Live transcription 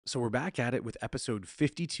So we're back at it with episode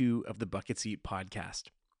 52 of the Bucket Seat Podcast.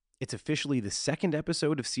 It's officially the second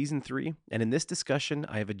episode of season 3, and in this discussion,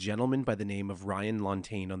 I have a gentleman by the name of Ryan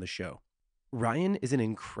Lanteigne on the show. Ryan is an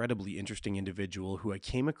incredibly interesting individual who I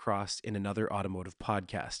came across in another automotive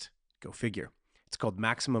podcast. Go figure. It's called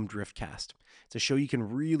Maximum Driftcast. It's a show you can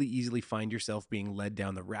really easily find yourself being led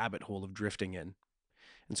down the rabbit hole of drifting in.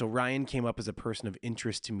 And so Ryan came up as a person of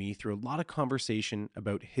interest to me through a lot of conversation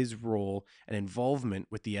about his role and involvement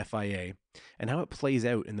with the FIA and how it plays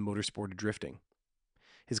out in the motorsport of drifting.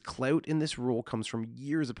 His clout in this role comes from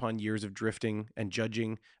years upon years of drifting and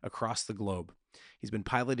judging across the globe. He's been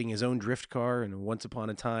piloting his own drift car and once upon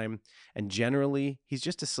a time, and generally, he's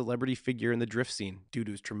just a celebrity figure in the drift scene due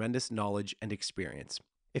to his tremendous knowledge and experience.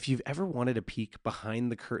 If you've ever wanted a peek behind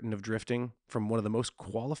the curtain of drifting from one of the most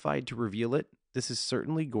qualified to reveal it, this is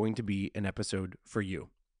certainly going to be an episode for you.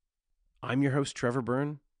 I'm your host, Trevor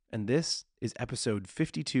Byrne, and this is episode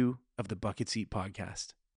 52 of the Bucket Seat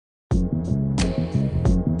Podcast.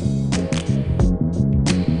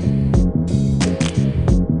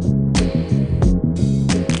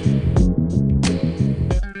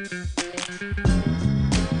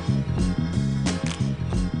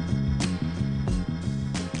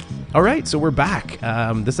 All right, so we're back.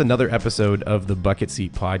 This is another episode of the Bucket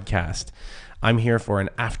Seat Podcast. I'm here for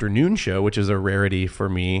an afternoon show, which is a rarity for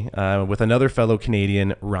me, with another fellow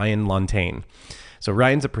Canadian, Ryan Lanteigne. So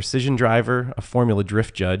Ryan's a precision driver, a Formula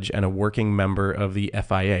Drift judge, and a working member of the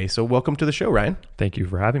FIA. So welcome to the show, Ryan. Thank you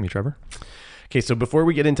for having me, Trevor. Okay, so before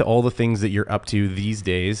we get into all the things that you're up to these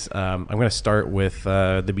days, I'm going to start with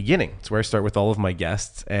the beginning. It's where I start with all of my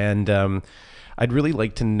guests, and I'd really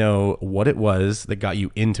like to know what it was that got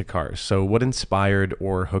you into cars. So what inspired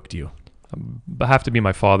or hooked you? I have to be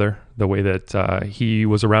my father, the way that he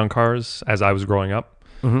was around cars as I was growing up.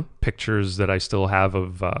 Mm-hmm. Pictures that I still have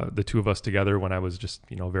of the two of us together when I was just,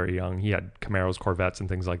 very young. He had Camaros, Corvettes, and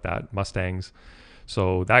things like that, Mustangs.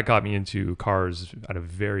 So that got me into cars at a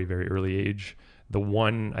very, very early age. The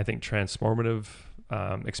one, I think, transformative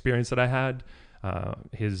experience that I had,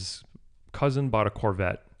 his cousin bought a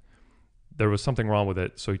Corvette. There was something wrong with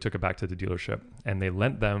it, so he took it back to the dealership, and they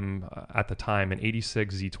lent them at the time an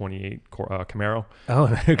 86 Z28 Camaro.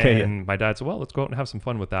 Oh, okay. And my dad said, well, let's go out and have some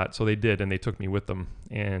fun with that. So they did, and they took me with them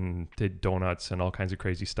and did donuts and all kinds of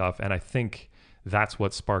crazy stuff. And I think that's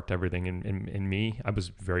what sparked everything in me. I was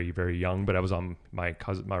very, very young, but I was on my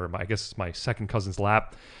cousin, my second cousin's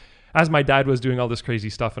lap as my dad was doing all this crazy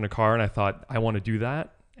stuff in a car, and I thought, I want to do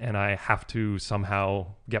that, and I have to somehow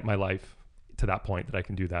get my life to that point that I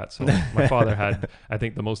can do that. So my father had, I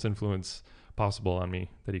think, the most influence possible on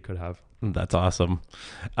me that he could have. That's awesome.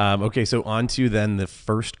 Okay, so on to then the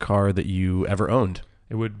first car that you ever owned.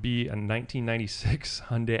 It would be a 1996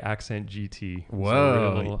 Hyundai Accent GT.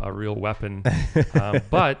 Whoa. So a real weapon.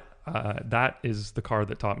 But that is the car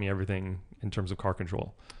that taught me everything in terms of car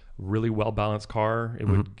control. Really well-balanced car. It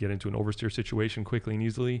would get into an oversteer situation quickly and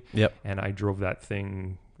easily. Yep. And I drove that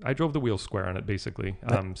thing. I drove the wheels square on it, basically.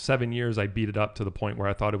 7 years, I beat it up to the point where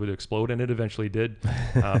I thought it would explode, and it eventually did.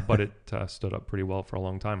 But it stood up pretty well for a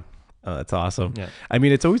long time. Oh, that's awesome. Yeah. I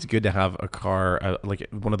mean, it's always good to have a car, like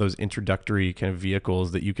one of those introductory kind of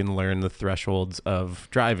vehicles that you can learn the thresholds of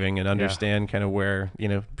driving and understand kind of where,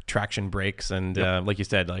 traction breaks and like you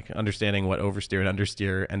said, like understanding what oversteer and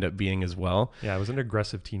understeer end up being as well. Yeah, I was an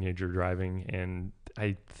aggressive teenager driving, and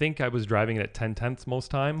I think I was driving it at 10/10 most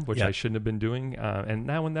time, which I shouldn't have been doing. And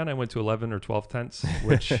now and then I went to 11 or 12/10,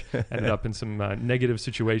 which ended up in some negative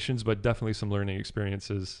situations, but definitely some learning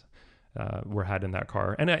experiences were had in that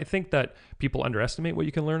car. And I think that people underestimate what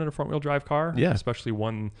you can learn in a front wheel drive car, especially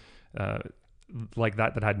one like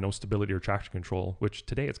that had no stability or traction control, which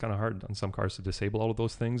today it's kind of hard on some cars to disable all of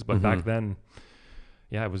those things. But back then,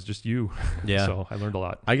 it was just you. Yeah. So I learned a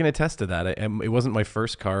lot. I can attest to that. It wasn't my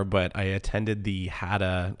first car, but I attended the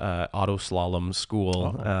Hatta auto slalom school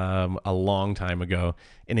a long time ago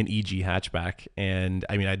in an EG hatchback. And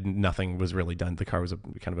I mean, nothing was really done. The car was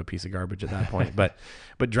kind of a piece of garbage at that point. but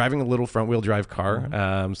driving a little front wheel drive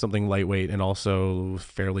car, something lightweight and also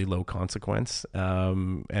fairly low consequence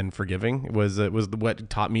and forgiving was what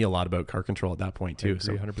taught me a lot about car control at that point too.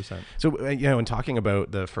 I agree, 100%. So in talking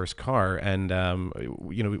about the first car and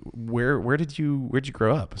where did you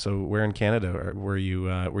grow up? So where in Canada were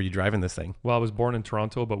you driving this thing? Well, I was born in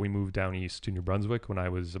Toronto, but we moved down east to New Brunswick when I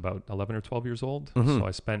was about 11 or 12 years old. So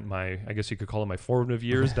I spent I guess you could call it my formative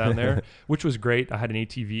years down there, which was great. I had an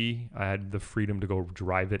ATV. I had the freedom to go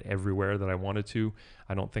drive it everywhere that I wanted to.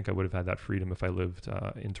 I don't think I would have had that freedom if I lived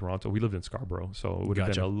in Toronto. We lived in Scarborough, so it would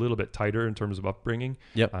have been a little bit tighter in terms of upbringing.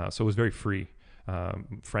 Yep. So it was very free.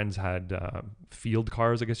 Friends had field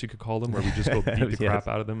cars, I guess you could call them, where we just go beat the crap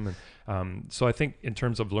out of them. And so I think in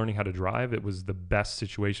terms of learning how to drive, it was the best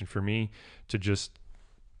situation for me to just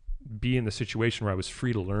be in the situation where I was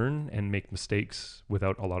free to learn and make mistakes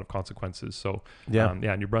without a lot of consequences. So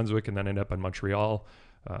New Brunswick, and then ended up in Montreal,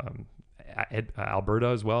 Alberta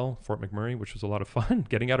as well, Fort McMurray, which was a lot of fun.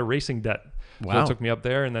 Getting out of racing debt. Wow. So it took me up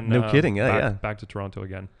there, and then no kidding, back to Toronto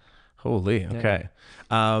again. Holy, okay.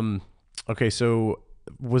 Okay, so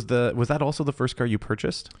was that also the first car you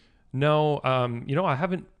purchased? No, I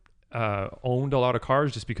haven't owned a lot of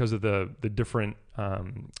cars just because of the different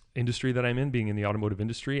industry that I'm in, being in the automotive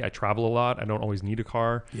industry. I travel a lot. I don't always need a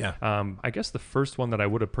car. Yeah. I guess the first one that I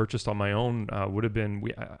would have purchased on my own would have been,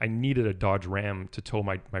 I needed a Dodge Ram to tow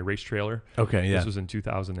my race trailer. Okay, yeah. This was in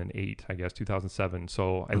 2008, I guess, 2007.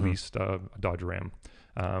 So I leased a Dodge Ram,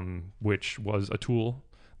 which was a tool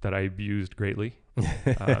that I abused greatly,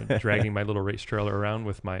 dragging my little race trailer around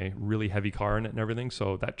with my really heavy car in it and everything.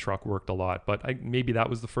 So that truck worked a lot, but maybe that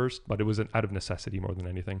was the first, but it was out of necessity more than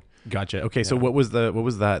anything. Gotcha. Okay. Yeah. So what was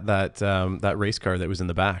that race car that was in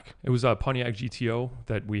the back? It was a Pontiac GTO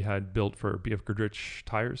that we had built for BF Goodrich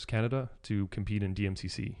Tires Canada to compete in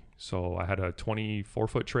DMCC. So I had a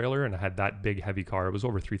 24-foot trailer, and I had that big heavy car. It was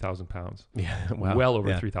over 3,000 pounds. Yeah, wow. Well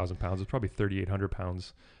over 3,000 pounds. It was probably 3,800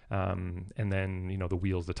 pounds. And then, the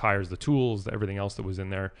wheels, the tires, the tools, everything else that was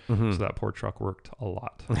in there. So that poor truck worked a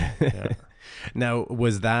lot. Yeah. Now,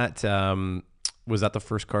 was that the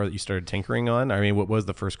first car that you started tinkering on? I mean, what was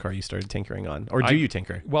the first car you started tinkering on? Or do you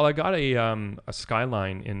tinker? Well, I got a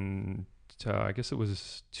Skyline in... I guess it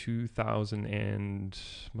was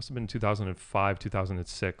 2005,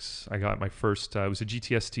 2006. I got my first, it was a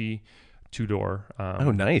GTST 2-door. Oh,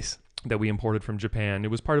 nice. That we imported from Japan. It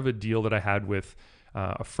was part of a deal that I had with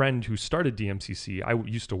a friend who started DMCC. I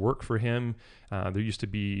used to work for him. There used to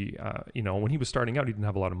be, when he was starting out, he didn't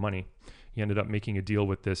have a lot of money. He ended up making a deal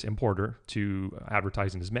with this importer to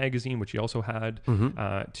advertise in his magazine, which he also had,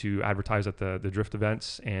 to advertise at the drift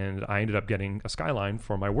events. And I ended up getting a Skyline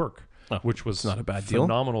for my work. Which was not a bad deal.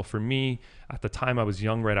 Phenomenal for me. At the time, I was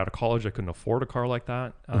young, right out of college. I couldn't afford a car like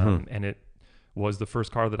that. And it was the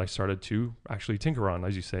first car that I started to actually tinker on,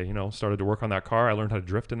 as you say, started to work on that car. I learned how to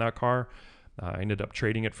drift in that car. I ended up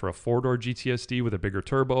trading it for a 4-door GTSD with a bigger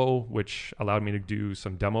turbo, which allowed me to do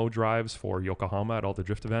some demo drives for Yokohama at all the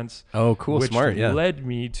drift events. Oh, cool. Smart. Yeah. Which led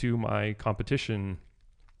me to my competition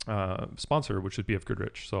sponsor, which would be BF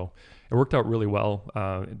Goodrich. So it worked out really well.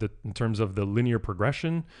 In terms of the linear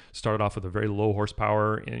progression, started off with a very low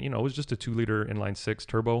horsepower, and it was just a 2-liter inline 6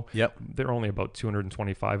 turbo. Yep. They're only about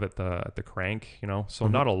 225 at the crank, so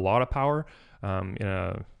not a lot of power in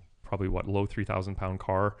a probably low 3,000 pound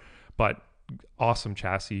car, but awesome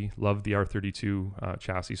chassis. Loved the R32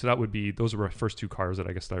 chassis. So those were my first two cars that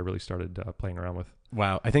I guess that I really started playing around with.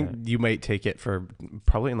 Wow. I think you might take it for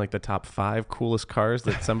probably in the top 5 coolest cars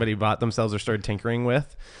that somebody bought themselves or started tinkering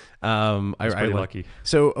with. I was pretty lucky.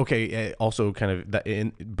 So, okay. Also kind of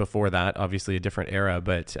before that, obviously a different era,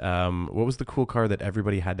 but what was the cool car that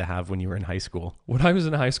everybody had to have when you were in high school? When I was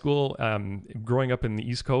in high school, growing up in the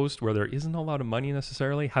East Coast where there isn't a lot of money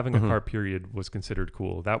necessarily, having a car period was considered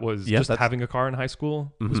cool. That was having a car in high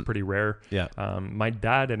school was pretty rare. Yeah. My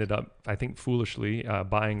dad ended up, I think foolishly,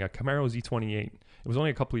 buying a Camaro Z28. It was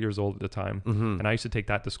only a couple of years old at the time, and I used to take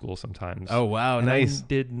that to school sometimes. Oh, wow, and nice. I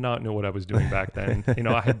did not know what I was doing back then.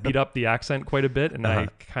 I had beat up the accent quite a bit, and I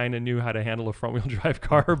kind of knew how to handle a front-wheel drive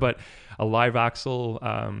car, but a live axle,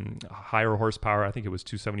 higher horsepower, I think it was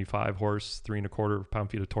 275 horse, 3.25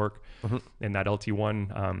 pound-feet of torque, and that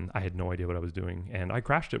LT1, I had no idea what I was doing, and I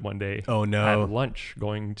crashed it one day. Oh, no. At lunch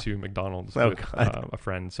going to McDonald's with a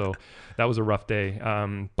friend, so that was a rough day,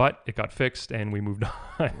 but it got fixed, and we moved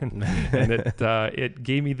on, and it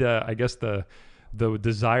gave me the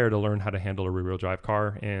desire to learn how to handle a rear-wheel drive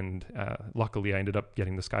car, and luckily I ended up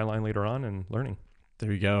getting the Skyline later on and learning.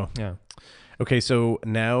 There you go. Yeah. Okay, so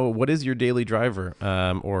now what is your daily driver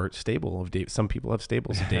or stable of some people have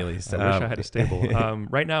stables of dailies. I wish I had a stable.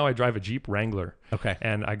 Right now I drive a Jeep Wrangler. Okay.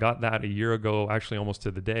 And I got that a year ago, actually almost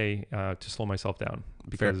to the day, to slow myself down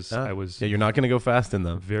because I was... Yeah, you're not going to go fast in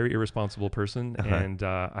them. Very irresponsible person, and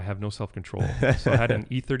I have no self-control. So I had an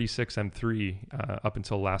E36 M3 up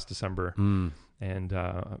until last December. And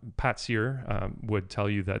Pat Sear would tell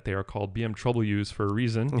you that they are called BMWs for a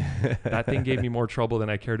reason. That thing gave me more trouble than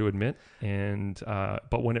I care to admit. And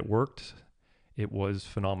but when it worked, it was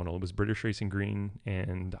phenomenal. It was British Racing Green,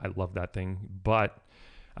 and I loved that thing. But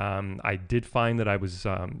I did find that I was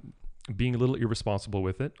being a little irresponsible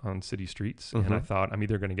with it on city streets. And I thought, I'm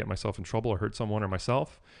either going to get myself in trouble or hurt someone or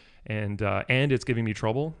myself. And it's giving me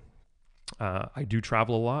trouble. I do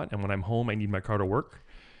travel a lot, and when I'm home, I need my car to work.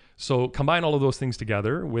 So combine all of those things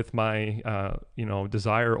together with my,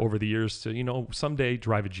 desire over the years to, someday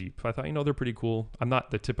drive a Jeep. I thought, they're pretty cool. I'm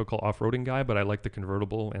not the typical off-roading guy, but I like the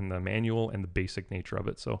convertible and the manual and the basic nature of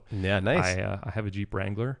it. So yeah, nice. I have a Jeep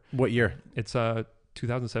Wrangler. What year? It's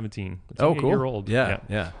 2017. It's cool. 8 year old.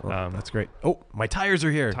 Yeah. Well, that's great. Oh, my tires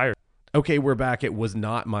are here. Tires. Okay, we're back. It was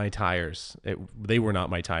not my tires. They were not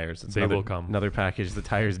my tires. They will come. Another package. The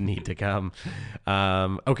tires need to come.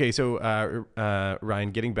 Okay, so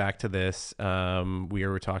Ryan, getting back to this, we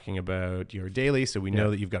were talking about your daily. So we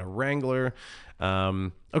know that you've got a Wrangler.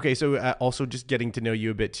 Okay, so also just getting to know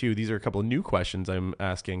you a bit too. These are a couple of new questions I'm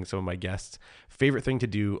asking some of my guests. Favorite thing to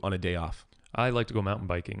do on a day off? I like to go mountain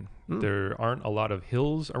biking. There aren't a lot of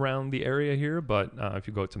hills around the area here, but if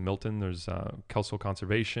you go to Milton, there's Kelso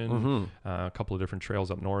Conservation, a couple of different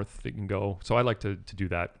trails up north that you can go. So I like to do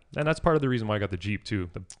that. And that's part of the reason why I got the Jeep too.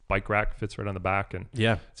 The bike rack fits right on the back, and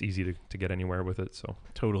it's easy to get anywhere with it. So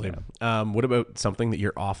totally. Yeah. What about something that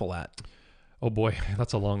you're awful at? Oh boy,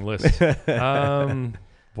 that's a long list.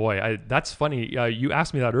 Boy, that's funny. You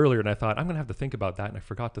asked me that earlier, and I thought I'm gonna have to think about that, and I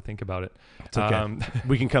forgot to think about it. It's okay.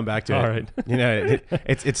 We can come back to it. All right.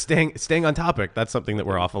 It's staying on topic. That's something that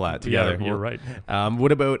we're awful at together. Yeah, you're right.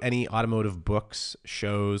 What about any automotive books,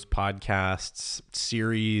 shows, podcasts,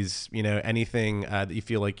 series? Anything that you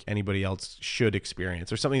feel like anybody else should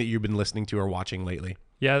experience, or something that you've been listening to or watching lately?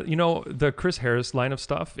 Yeah, the Chris Harris line of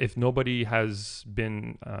stuff, if nobody has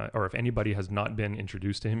been, or if anybody has not been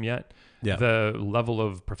introduced to him yet, the level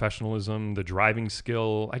of professionalism, the driving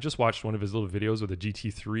skill. I just watched one of his little videos with a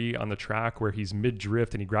GT3 on the track where he's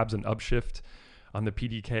mid-drift and he grabs an upshift on the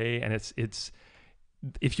PDK, and it's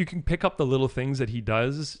if you can pick up the little things that he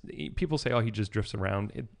does, people say, oh, he just drifts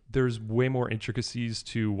around. There's way more intricacies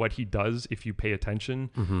to what he does if you pay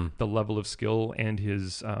attention, the level of skill and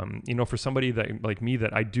his, for somebody that like me,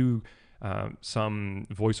 that I do some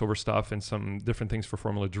voiceover stuff and some different things for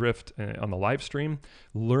Formula Drift on the live stream,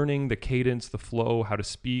 learning the cadence, the flow, how to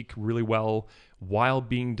speak really well while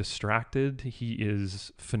being distracted. He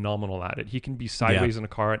is phenomenal at it. He can be sideways in a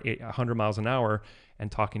car at 100 miles an hour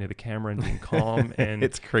and talking to the camera and being calm. And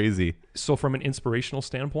it's crazy. So from an inspirational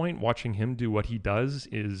standpoint, watching him do what he does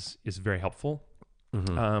is very helpful.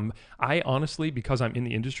 I honestly, because I'm in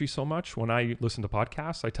the industry so much, when I listen to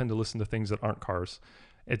podcasts, I tend to listen to things that aren't cars.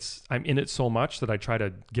 I'm in it so much that I try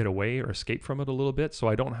to get away or escape from it a little bit. So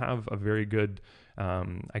I don't have a very good,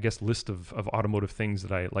 list of automotive things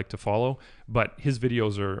that I like to follow. But his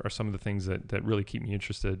videos are some of the things that really keep me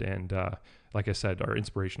interested and, like I said, are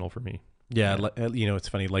inspirational for me. Yeah, it's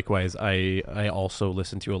funny. Likewise, I also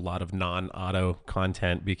listen to a lot of non-auto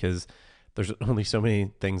content because there's only so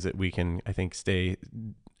many things that we can, I think, stay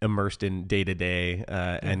immersed in day to day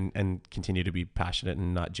and continue to be passionate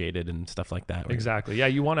and not jaded and stuff like that. Right? Exactly. Yeah,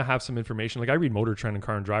 you want to have some information. Like I read Motor Trend and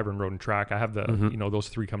Car and Driver and Road and Track. I have the those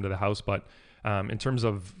three come to the house. But in terms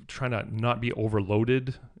of trying to not be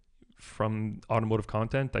overloaded from automotive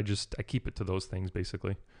content, I keep it to those things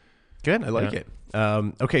basically. Good. I like it.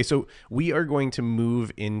 Okay, so we are going to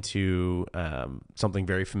move into something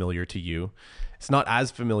very familiar to you. It's not as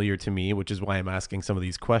familiar to me, which is why I'm asking some of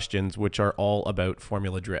these questions, which are all about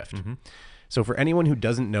Formula Drift. So for anyone who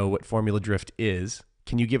doesn't know what Formula Drift is,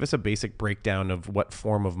 can you give us a basic breakdown of what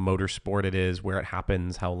form of motorsport it is, where it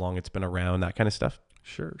happens, how long it's been around, that kind of stuff?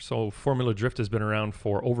 Sure. So Formula Drift has been around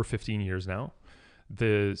for over 15 years now.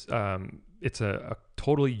 It's a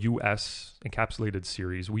totally U.S. encapsulated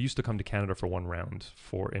series. We used to come to Canada for one round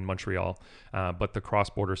in Montreal, but the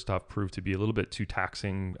cross-border stuff proved to be a little bit too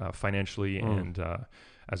taxing financially and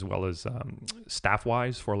as well as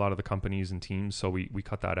staff-wise for a lot of the companies and teams. So we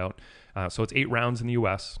cut that out. So it's 8 rounds in the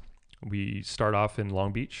U.S. We start off in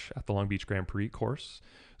Long Beach at the Long Beach Grand Prix course.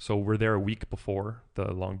 So we're there a week before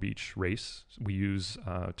the Long Beach race. We use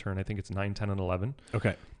turn, I think it's 9, 10, and 11.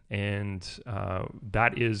 Okay. And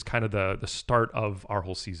that is kind of the start of our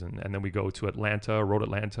whole season. And then we go to Road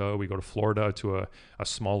Atlanta. We go to Florida to a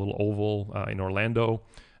small little oval in Orlando.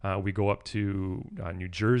 We go up to New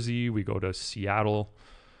Jersey. We go to Seattle.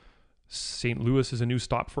 St. Louis is a new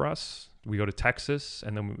stop for us. We go to Texas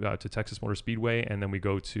and then to Texas Motor Speedway. And then we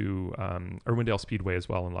go to Irwindale Speedway as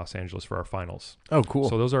well in Los Angeles for our finals. Oh, cool.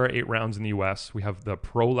 So those are our 8 rounds in the U.S. We have the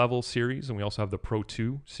Pro Level series and we also have the Pro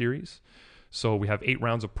 2 series. So we have 8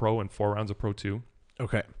 rounds of Pro and 4 rounds of Pro 2.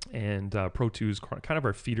 Okay. And Pro 2 is kind of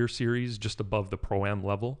our feeder series just above the Pro-Am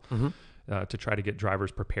level to try to get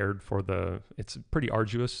drivers prepared for it's pretty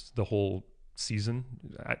arduous, the whole season.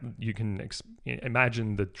 You can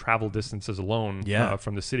imagine the travel distances alone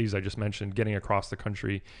from the cities I just mentioned. Getting across the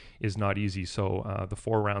country is not easy. So the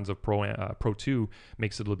 4 rounds of Pro 2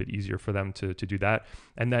 makes it a little bit easier for them to do that.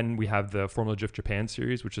 And then we have the Formula Drift Japan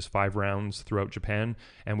series, which is 5 rounds throughout Japan.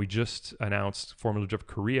 And we just announced Formula Drift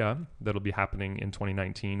Korea that'll be happening in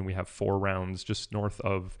 2019. We have 4 rounds just north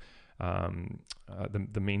of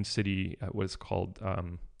the main city. What is it called?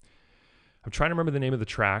 I'm trying to remember the name of the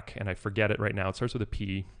track, and I forget it right now. It starts with a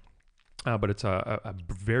P, but it's a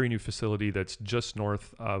very new facility that's just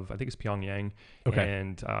north of, I think it's Pyongyang,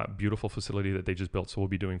 and beautiful facility that they just built. So we'll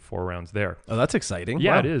be doing 4 rounds there. Oh, that's exciting!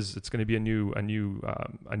 Yeah, wow. It is. It's going to be a new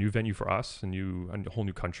venue for us, a whole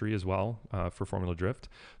new country as well for Formula Drift.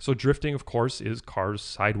 So drifting, of course, is cars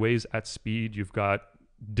sideways at speed. You've got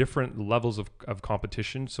different levels of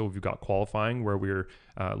competition. So we've got qualifying where we're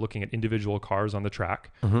looking at individual cars on the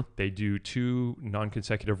track. They do 2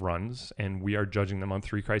 non-consecutive runs, and we are judging them on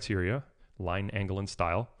 3 criteria: line, angle, and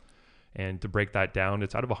style. And to break that down,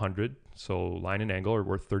 it's out of 100. So line and angle are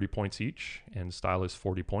worth 30 points each, and style is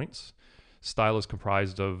 40 points. Style is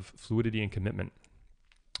comprised of fluidity and commitment,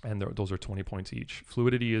 and those are 20 points each.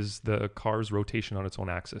 Fluidity is the car's rotation on its own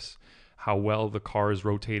axis, how well the car is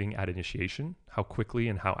rotating at initiation, how quickly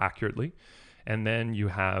and how accurately. And then you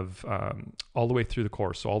have all the way through the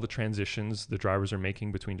course. So all the transitions the drivers are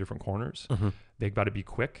making between different corners, they've got to be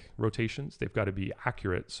quick rotations. They've got to be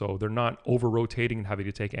accurate. So they're not over rotating and having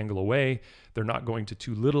to take angle away. They're not going to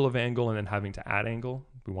too little of angle and then having to add angle.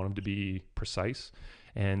 We want them to be precise.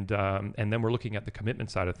 And then we're looking at the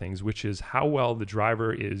commitment side of things, which is how well the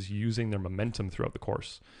driver is using their momentum throughout the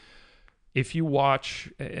course. If you watch,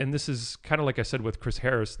 and this is kind of like I said with Chris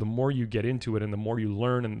Harris, the more you get into it and the more you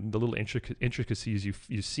learn and the little intricacies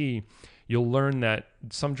you see, you'll learn that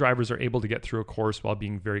some drivers are able to get through a course while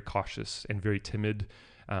being very cautious and very timid,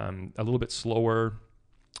 a little bit slower,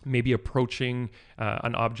 maybe approaching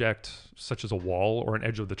an object such as a wall or an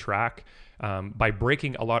edge of the track by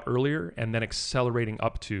braking a lot earlier and then accelerating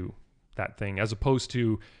up to that thing, as opposed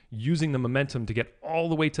to using the momentum to get all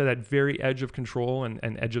the way to that very edge of control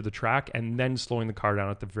and edge of the track and then slowing the car down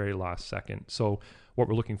at the very last second. So what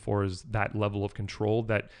we're looking for is that level of control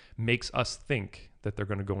that makes us think that they're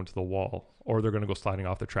going to go into the wall or they're going to go sliding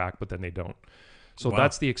off the track, but then they don't. So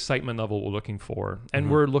that's the excitement level we're looking for.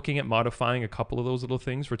 And we're looking at modifying a couple of those little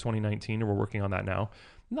things for 2019, and we're working on that now.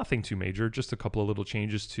 Nothing too major, just a couple of little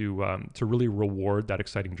changes to really reward that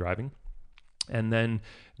exciting driving. And then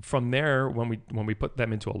from there, when we put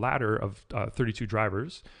them into a ladder of 32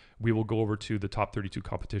 drivers, we will go over to the top 32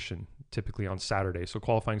 competition, typically on Saturday. So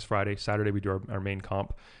qualifying's Friday. Saturday, we do our main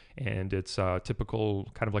comp, and it's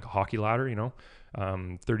typical kind of like a hockey ladder,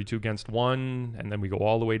 32 against 1, and then we go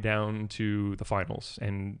all the way down to the finals.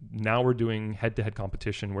 And now we're doing head-to-head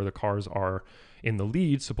competition where the cars are in the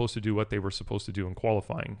lead, supposed to do what they were supposed to do in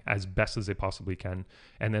qualifying as best as they possibly can.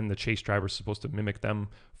 And then the chase driver is supposed to mimic them,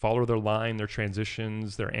 follow their line, their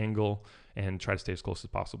transitions, their angle, and try to stay as close as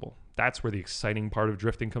possible. That's where the exciting part of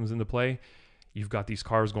drifting comes into play. You've got these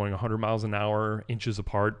cars going 100 miles an hour, inches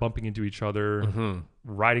apart, bumping into each other,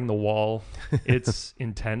 riding the wall. It's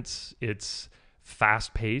intense. It's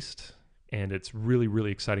fast-paced, and it's really, really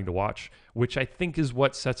exciting to watch, which I think is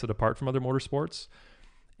what sets it apart from other motorsports.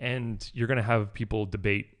 And you're going to have people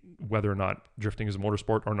debate whether or not drifting is a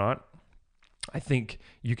motorsport or not. I think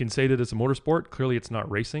you can say that it's a motorsport. Clearly, it's not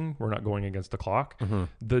racing. We're not going against the clock.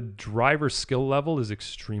 The driver's skill level is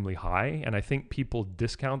extremely high, and I think people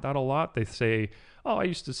discount that a lot. They say, "Oh, I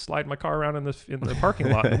used to slide my car around in the parking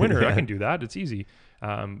lot in the winter. I can do that. It's easy."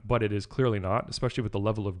 But it is clearly not, especially with the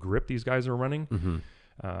level of grip these guys are running.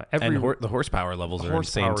 The horsepower levels are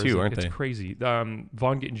insane too, aren't they? It's crazy.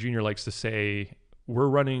 Von Gittin Jr. likes to say, we're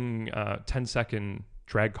running 10-second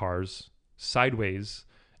drag cars sideways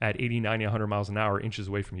at 80, 90, 100 miles an hour, inches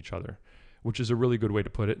away from each other, which is a really good way to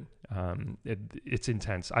put it. It's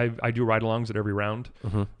intense. I do ride-alongs at every round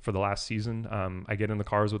for the last season. I get in the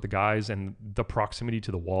cars with the guys, and the proximity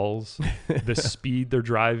to the walls, the speed they're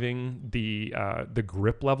driving, the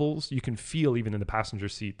grip levels, you can feel even in the passenger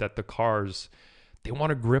seat that the cars, they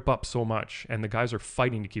want to grip up so much, and the guys are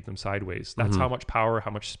fighting to keep them sideways. That's how much power,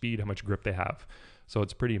 how much speed, how much grip they have. So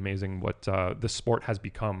it's pretty amazing what the sport has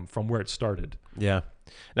become from where it started. Yeah.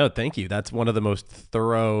 No, thank you. That's one of the most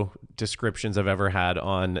thorough descriptions I've ever had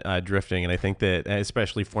on drifting. And I think that,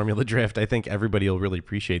 especially Formula Drift, I think everybody will really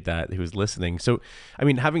appreciate that who's listening. So, I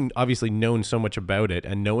mean, having obviously known so much about it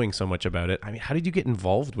and knowing so much about it, I mean, how did you get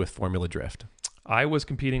involved with Formula Drift? I was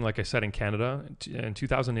competing, like I said, in Canada in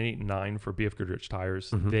 2008 and 9 for BF Goodrich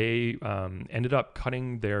tires. They ended up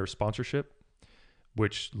cutting their sponsorship,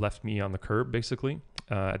 which left me on the curb, basically.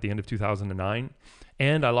 at the end of 2009,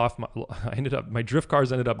 and my drift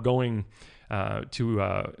cars ended up going through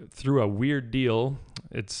a weird deal.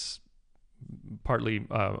 It's partly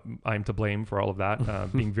I'm to blame for all of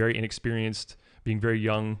that, being very inexperienced, being very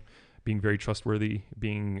young, being very trustworthy,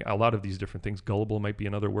 being a lot of these different things. Gullible might be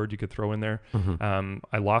another word you could throw in there.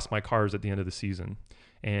 I lost my cars at the end of the season,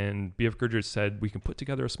 and BF Goodrich said, we can put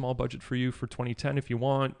together a small budget for you for 2010 if you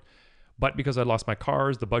want. But because I lost my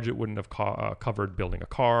cars, the budget wouldn't have covered building a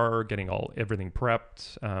car, getting everything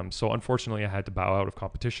prepped. So unfortunately, I had to bow out of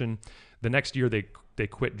competition. The next year, they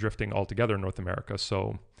quit drifting altogether in North America.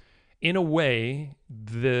 So in a way,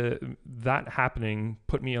 that happening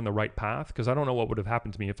put me on the right path, because I don't know what would have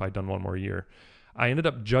happened to me if I'd done one more year. I ended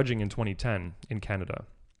up judging in 2010 in Canada.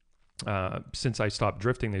 Since I stopped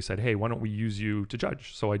drifting, they said, hey, why don't we use you to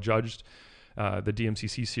judge? So I judged the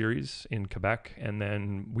DMCC series in Quebec. And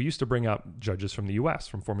then we used to bring up judges from the US,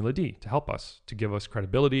 from Formula D, to help us, to give us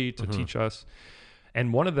credibility, to teach us.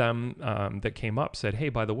 And one of them that came up said, hey,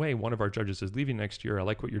 by the way, one of our judges is leaving next year. I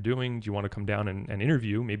like what you're doing. Do you want to come down and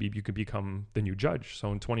interview? Maybe you could become the new judge.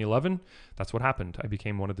 So in 2011, that's what happened. I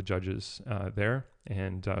became one of the judges there.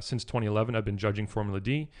 And since 2011, I've been judging Formula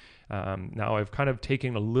D. Now I've kind of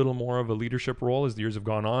taken a little more of a leadership role as the years have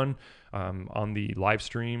gone on the live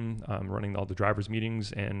stream, running all the drivers'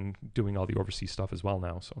 meetings and doing all the overseas stuff as well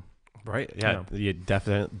now. So. Right. Yeah.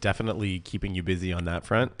 Definitely keeping you busy on that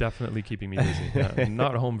front. Definitely keeping me busy. I'm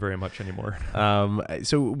not home very much anymore.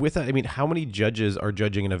 So with that, I mean, how many judges are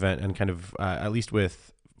judging an event, and kind of at least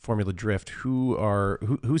with Formula Drift,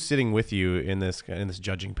 who's sitting with you in this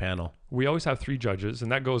judging panel? We always have 3 judges,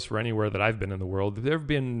 and that goes for anywhere that I've been in the world. There have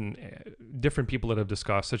been different people that have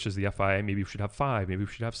discussed, such as the FIA, maybe we should have 5, maybe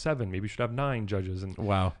we should have 7, maybe we should have 9 judges. And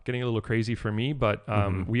wow, getting a little crazy for me, but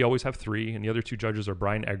we always have 3, and the other 2 judges are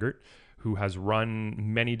Brian Eggert, who has run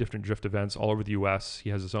many different drift events all over the U.S. He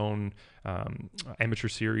has his own amateur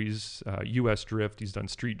series, U.S. Drift. He's done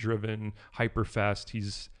street driven, Hyperfest.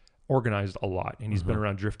 He's organized a lot, and he's been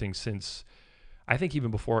around drifting since, I think, even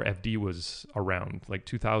before FD was around, like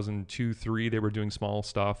 2002, 3, they were doing small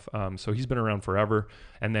stuff. So he's been around forever.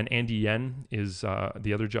 And then Andy Yen is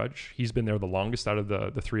the other judge. He's been there the longest out of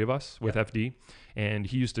the 3 of us with FD. And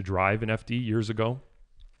he used to drive in FD years ago,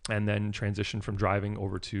 and then transitioned from driving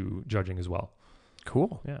over to judging as well.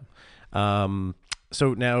 Cool. Yeah.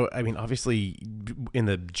 So now, I mean, obviously in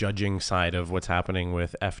the judging side of what's happening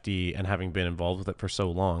with FD and having been involved with it for so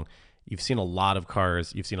long, you've seen a lot of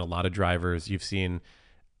cars, you've seen a lot of drivers, you've seen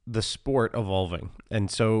the sport evolving. And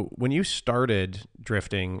so when you started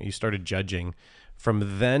drifting, you started judging,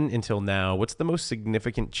 from then until now, what's the most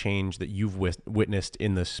significant change that you've witnessed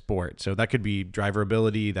in the sport? So that could be driver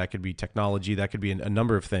ability, that could be technology, that could be a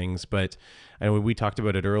number of things. But I know we talked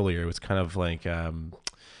about it earlier. It was kind of like,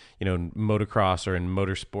 motocross or in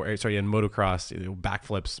motocross,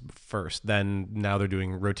 backflips first. Then now they're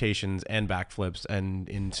doing rotations and backflips. And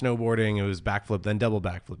in snowboarding, it was backflip, then double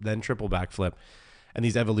backflip, then triple backflip. And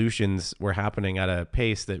these evolutions were happening at a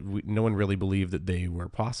pace that no one really believed that they were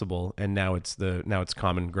possible. And now it's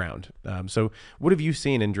common ground. So what have you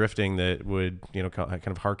seen in drifting that would, kind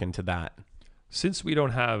of hearken to that? Since we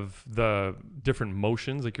don't have the different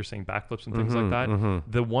motions, like you're saying, backflips and things like that,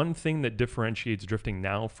 the one thing that differentiates drifting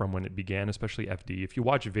now from when it began, especially FD, if you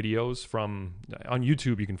watch videos on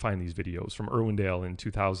YouTube, you can find these videos from Irwindale in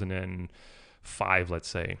 2005, let's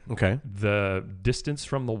say. Okay. The distance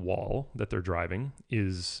from the wall that they're driving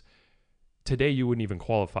is, today you wouldn't even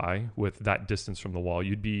qualify with that distance from the wall.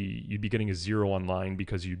 You'd be getting a 0 on line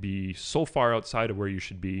because you'd be so far outside of where you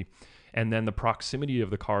should be. And then the proximity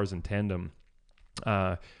of the cars in tandem.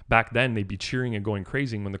 Back then they'd be cheering and going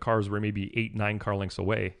crazy when the cars were maybe 8-9 car lengths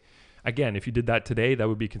away. Again, if you did that today, that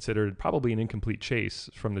would be considered probably an incomplete chase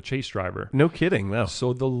from the chase driver. No kidding. No.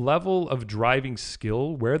 So the level of driving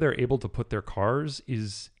skill where they're able to put their cars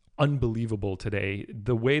is unbelievable today.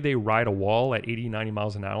 The way they ride a wall at 80-90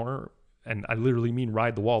 miles an hour, and I literally mean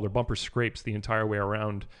ride the wall, their bumper scrapes the entire way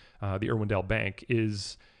around the Irwindale bank,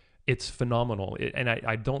 it's phenomenal. And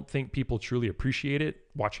I don't think people truly appreciate it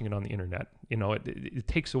watching it on the internet. It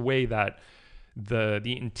takes away that the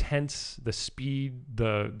intense, the speed,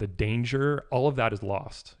 the danger, all of that is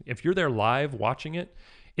lost. If you're there live watching it,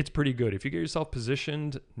 it's pretty good. If you get yourself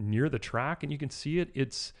positioned near the track and you can see it,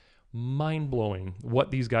 it's mind-blowing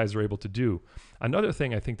what these guys are able to do. Another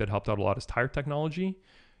thing I think that helped out a lot is tire technology.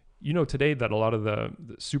 Today that a lot of the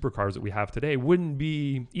supercars that we have today wouldn't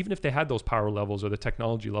be, even if they had those power levels or the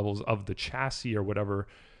technology levels of the chassis or whatever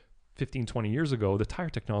 15, 20 years ago, the tire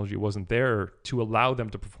technology wasn't there to allow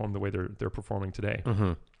them to perform the way they're performing today.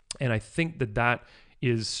 And I think that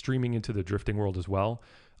is streaming into the drifting world as well.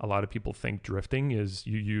 A lot of people think drifting is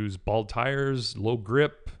you use bald tires, low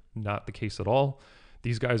grip. Not the case at all.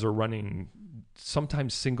 These guys are running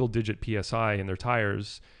sometimes single-digit PSI in their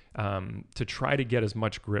tires to try to get as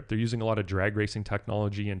much grip. They're using a lot of drag racing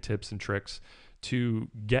technology and tips and tricks to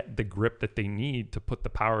get the grip that they need to put the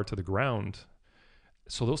power to the ground.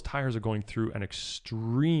 So those tires are going through an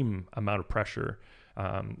extreme amount of pressure,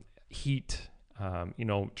 heat,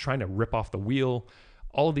 trying to rip off the wheel.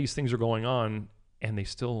 All of these things are going on, and they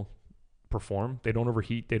still perform. They don't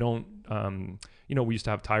overheat. They don't, we used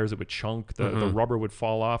to have tires that would chunk. The rubber would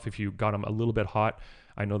fall off if you got them a little bit hot.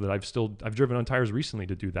 I know that I've driven on tires recently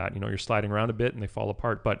to do that. You're sliding around a bit and they fall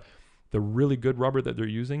apart. But the really good rubber that they're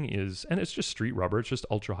using is, and it's just street rubber. It's just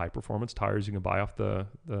ultra high performance tires you can buy off the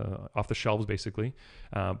shelves basically.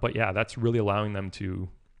 But yeah, that's really allowing them to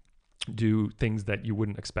do things that you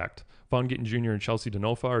wouldn't expect. Von Gittin Jr. and Chelsea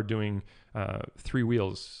Denofa are doing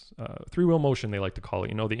three-wheel motion, they like to call it.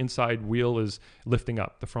 The inside wheel is lifting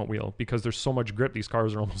up the front wheel because there's so much grip. These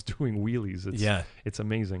cars are almost doing wheelies. It's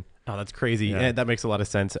amazing. Oh, that's crazy. Yeah, that makes a lot of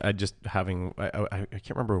sense. I can't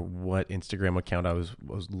remember what Instagram account I was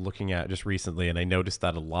looking at just recently, and I noticed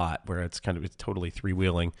that a lot where it's totally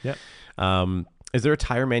three-wheeling. Yeah. Is there a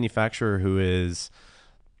tire manufacturer who is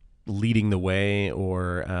leading the way,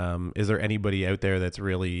 or is there anybody out there that's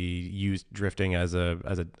really used drifting as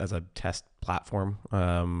a test platform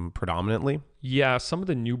predominantly? Yeah, some of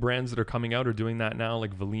the new brands that are coming out are doing that now,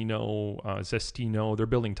 like Velino, Zestino. They're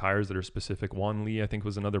building tires that are specific. Wanli, I think,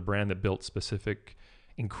 was another brand that built specific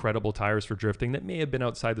incredible tires for drifting that may have been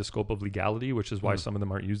outside the scope of legality, which is why some of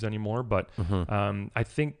them aren't used anymore. But I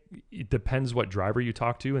think it depends what driver you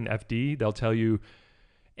talk to. In FD, they'll tell you,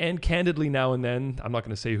 and candidly, now and then, I'm not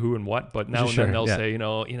going to say who and what, but now and then they'll say,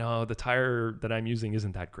 the tire that I'm using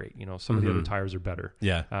isn't that great. Some of the other tires are better.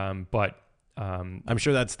 Yeah. I'm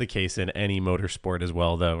sure that's the case in any motorsport as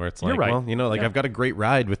well, though, where it's like, right. Well, I've got a great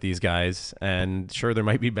ride with these guys, and sure, there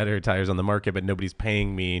might be better tires on the market, but nobody's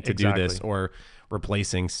paying me to do this, or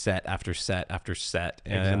replacing set after set after set.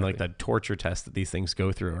 And the torture tests that these things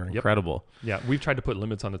go through are incredible. Yeah, we've tried to put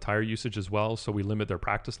limits on the tire usage as well. So we limit their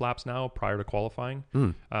practice laps now prior to qualifying.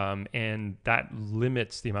 And that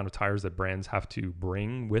limits the amount of tires that brands have to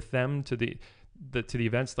bring with them to the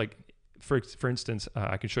events. Like, for instance,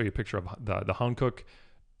 I can show you a picture of the Hankook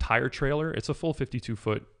tire trailer. It's a full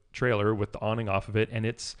 52-foot trailer with the awning off of it, and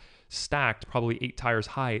it's stacked probably 8 tires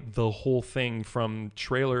high, the whole thing from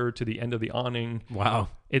trailer to the end of the awning. Wow.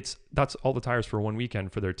 That's all the tires for one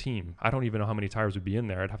weekend for their team. I don't even know how many tires would be in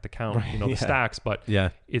there. I'd have to count, the stacks, but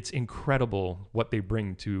it's incredible what they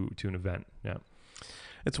bring to an event. Yeah.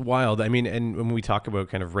 It's wild. I mean, and when we talk about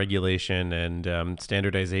kind of regulation and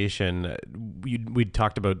standardization, we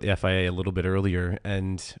talked about the FIA a little bit earlier.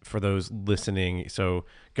 And for those listening, so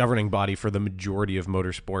governing body for the majority of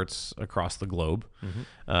motorsports across the globe,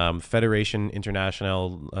 Fédération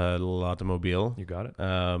Internationale l'Automobile. You got it.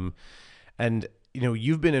 And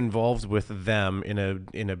you've been involved with them in a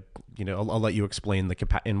I'll let you explain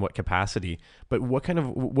in what capacity, but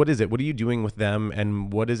what is it? What are you doing with them,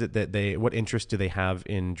 and what is it that what interest do they have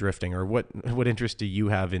in drifting, or what interest do you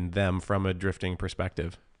have in them from a drifting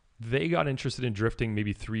perspective? They got interested in drifting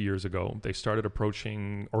maybe 3 years ago. They started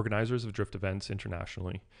approaching organizers of drift events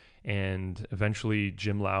internationally, and eventually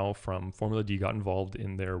Jim Lau from Formula D got involved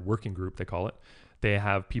in their working group, they call it. They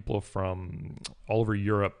have people from all over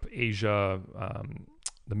Europe, Asia,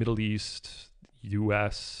 the Middle East,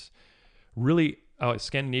 US, really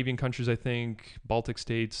Scandinavian countries, I think, Baltic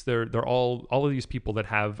states. They're all of these people that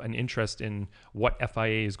have an interest in what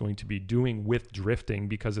FIA is going to be doing with drifting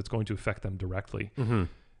because it's going to affect them directly.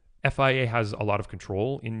 FIA has a lot of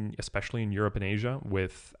control, especially in Europe and Asia,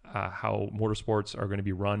 with how motorsports are going to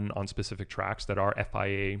be run on specific tracks that are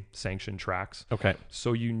FIA-sanctioned tracks. Okay.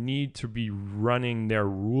 So you need to be running their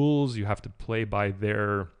rules. You have to play by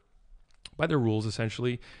their rules,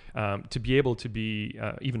 essentially, to be able to be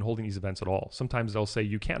even holding these events at all. Sometimes they'll say,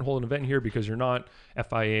 you can't hold an event here because you're not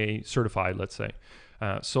FIA certified, let's say.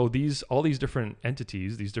 So all these different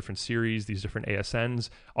entities, these different series, these different ASNs,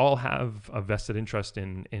 all have a vested interest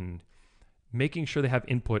in making sure they have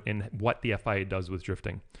input in what the FIA does with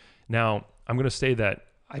drifting. Now, I'm going to say that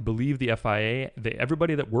I believe the FIA,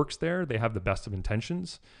 everybody that works there, they have the best of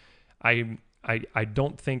intentions. I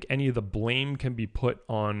don't think any of the blame can be put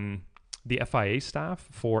on the FIA staff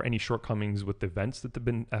for any shortcomings with the events that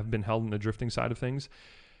have been held in the drifting side of things.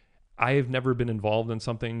 I have never been involved in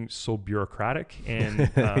something so bureaucratic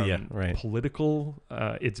and political.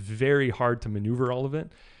 It's very hard to maneuver all of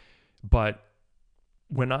it. But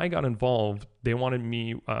when I got involved, they wanted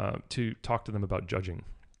me to talk to them about judging.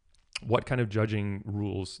 what kind of judging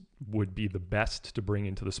rules would be the best to bring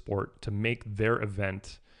into the sport to make their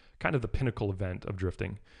event kind of the pinnacle event of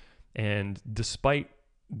drifting. And despite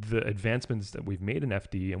the advancements that we've made in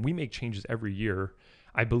FD, and we make changes every year,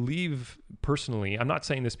 I believe personally, I'm not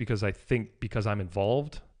saying this because I think because I'm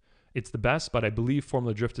involved, it's the best, but I believe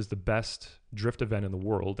Formula Drift is the best drift event in the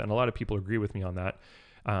world. And a lot of people agree with me on that.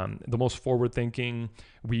 The most forward thinking,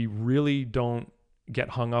 we really don't get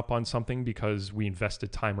hung up on something because we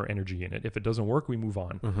invested time or energy in it. If it doesn't work, we move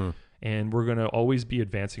on. Mm-hmm. And we're going to always be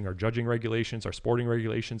advancing our judging regulations, our sporting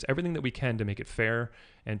regulations, everything that we can to make it fair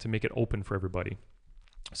and to make it open for everybody.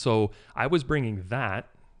 So I was bringing that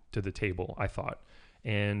to the table, I thought.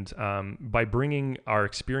 And by bringing our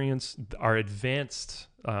experience, our advanced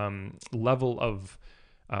level of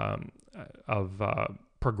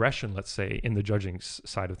progression, let's say, in the judging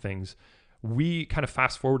side of things, we kind of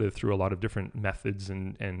fast forwarded through a lot of different methods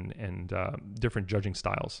and different judging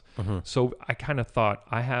styles. Mm-hmm. So I kind of thought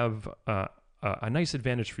I have a nice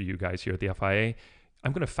advantage for you guys here at the FIA.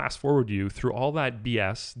 I'm going to fast forward you through all that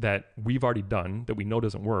BS that we've already done that we know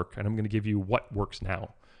doesn't work. And I'm going to give you what works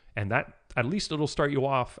now. And that, at least it'll start you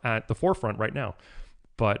off at the forefront right now.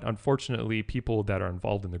 But unfortunately, people that are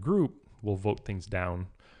involved in the group will vote things down,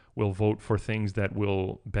 will vote for things that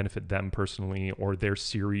will benefit them personally or their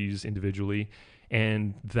series individually.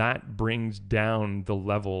 And that brings down the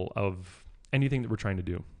level of anything that we're trying to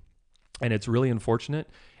do. And it's really unfortunate.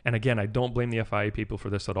 And again, I don't blame the FIA people for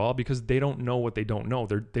this at all because they don't know what they don't know.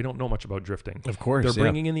 They don't know much about drifting. Of course. They're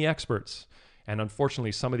bringing in the experts. And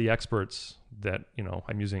unfortunately, some of the experts that,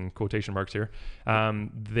 I'm using quotation marks here,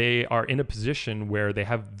 they are in a position where they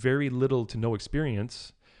have very little to no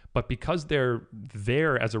experience, but because they're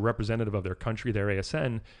there as a representative of their country, their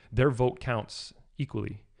ASN, their vote counts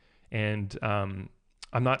equally. And I'm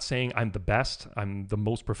not saying I'm the best, I'm the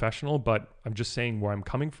most professional, but I'm just saying where I'm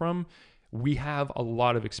coming from. We have a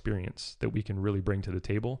lot of experience that we can really bring to the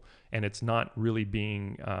table, and it's not really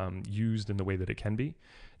being used in the way that it can be.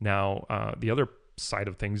 Now, the other side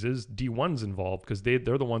of things is D1's involved because they're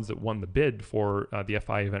the ones that won the bid for the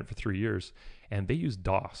FIA event for 3 years, and they use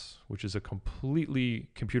DOS, which is a completely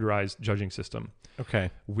computerized judging system.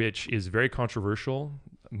 Okay. Which is very controversial.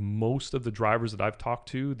 Most of the drivers that I've talked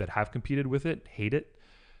to that have competed with it hate it.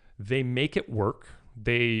 They make it work.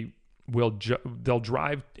 They'll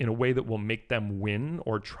drive in a way that will make them win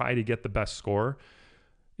or try to get the best score.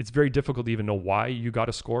 It's very difficult to even know why you got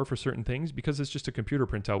a score for certain things because it's just a computer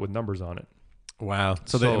printout with numbers on it. Wow.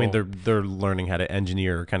 So they're learning how to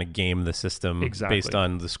engineer or kind of game the system based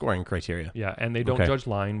on the scoring criteria. Yeah, and they don't judge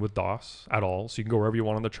line with DOS at all, so you can go wherever you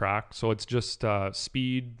want on the track. So it's just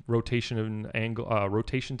speed, rotation and angle,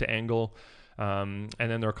 rotation to angle, and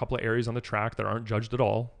then there are a couple of areas on the track that aren't judged at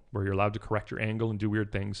all, where you're allowed to correct your angle and do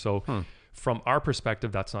weird things. So from our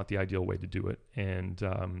perspective, that's not the ideal way to do it. And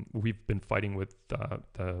we've been fighting with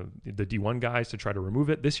the D1 guys to try to remove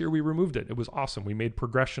it. This year we removed it. It was awesome. We made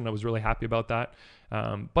progression. I was really happy about that.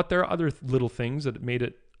 But there are other little things that made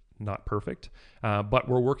it not perfect. But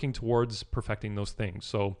we're working towards perfecting those things.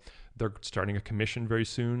 So they're starting a commission very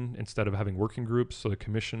soon instead of having working groups. So the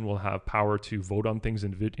commission will have power to vote on things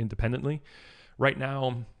independently. Right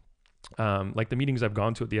now, like the meetings I've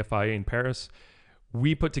gone to at the FIA in Paris,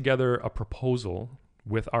 we put together a proposal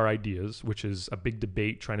with our ideas, which is a big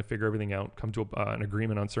debate, trying to figure everything out, come to an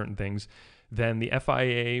agreement on certain things. Then the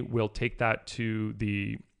FIA will take that to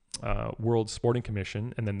the World Sporting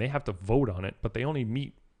Commission, and then they have to vote on it, but they only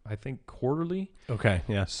meet, I think, quarterly. Okay,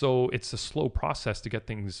 yeah. So it's a slow process to get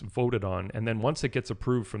things voted on. And then once it gets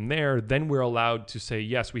approved from there, then we're allowed to say,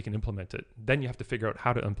 yes, we can implement it. Then you have to figure out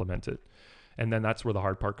how to implement it. And then that's where the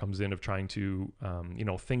hard part comes in of trying to,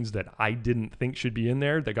 things that I didn't think should be in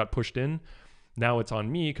there that got pushed in. Now it's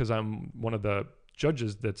on me because I'm one of the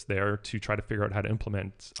judges that's there to try to figure out how to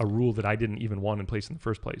implement a rule that I didn't even want in place in the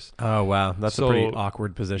first place. Oh, wow. That's a pretty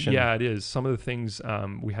awkward position. Yeah, it is. Some of the things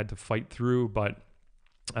we had to fight through, but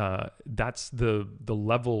that's the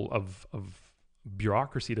level of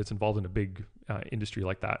bureaucracy that's involved in a big industry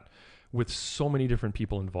like that, with so many different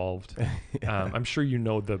people involved. I'm sure you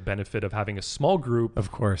know the benefit of having a small group,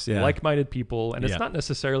 of course, yeah, like-minded people. And it's not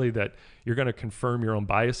necessarily that you're going to confirm your own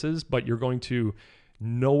biases, but you're going to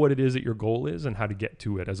know what it is that your goal is and how to get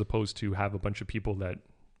to it, as opposed to have a bunch of people that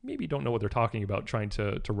maybe don't know what they're talking about trying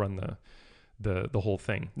to run the whole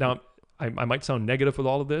thing. Now, I might sound negative with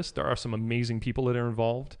all of this. There are some amazing people that are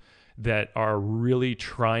involved that are really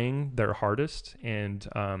trying their hardest and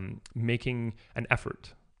making an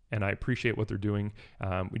effort. And I appreciate what they're doing.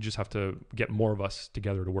 We just have to get more of us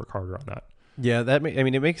together to work harder on that. Yeah,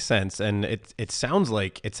 it makes sense, and it sounds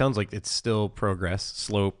like it's still progress,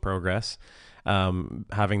 slow progress.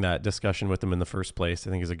 having that discussion with them in the first place, I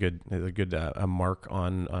think is a good mark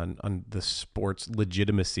on the sport's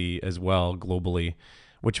legitimacy as well globally,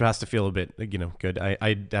 which has to feel a bit, good.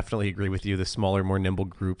 I definitely agree with you. The smaller, more nimble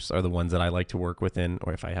groups are the ones that I like to work within,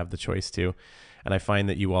 or if I have the choice to. And I find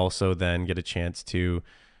that you also then get a chance to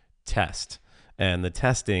test. And the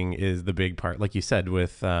testing is the big part. Like you said,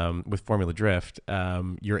 with Formula Drift,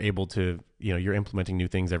 you're able to, you're implementing new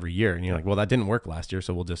things every year. And you're like, well, that didn't work last year,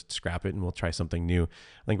 so we'll just scrap it and we'll try something new.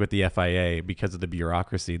 I think with the FIA, because of the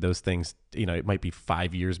bureaucracy, those things, it might be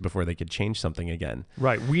 5 years before they could change something again.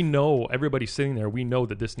 Right. We know, everybody sitting there, we know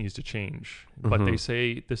that this needs to change. But they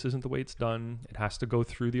say, this isn't the way it's done. It has to go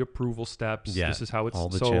through the approval steps. Yeah, this is how it's... all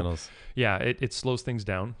the channels. Yeah, it slows things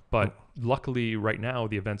down. But luckily, right now,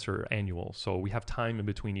 the events are annual. So we have time in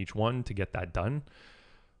between each one to get that done.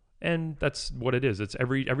 And that's what it is. It's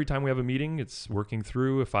every time we have a meeting, it's working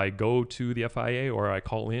through. If I go to the FIA or I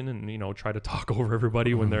call in and, try to talk over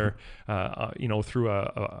everybody when they're, through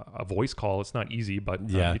a voice call, it's not easy, but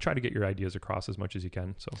you try to get your ideas across as much as you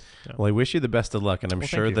can. So, yeah. Well, I wish you the best of luck. And I'm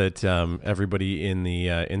sure that everybody in the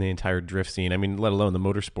entire drift scene, I mean, let alone the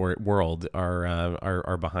motorsport world,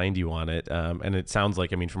 are behind you on it. And it sounds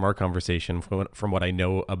like, from our conversation, from what I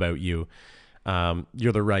know about you,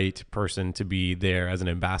 you're the right person to be there as an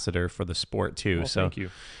ambassador for the sport too. Well, so thank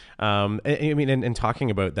you. And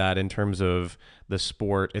talking about that in terms of the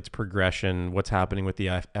sport, its progression, what's happening with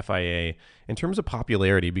the FIA in terms of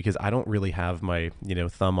popularity, because I don't really have my,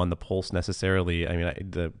 thumb on the pulse necessarily.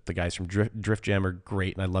 The guys from Drift Jam are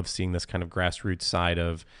great. And I love seeing this kind of grassroots side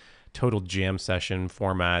of total jam session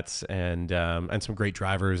formats and some great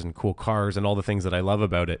drivers and cool cars and all the things that I love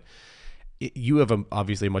about it. You have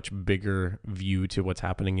obviously a much bigger view to what's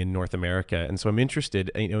happening in North America. And so I'm interested,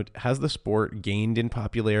 has the sport gained in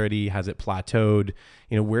popularity? Has it plateaued?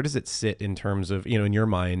 Where does it sit in terms of, in your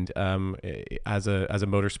mind, as a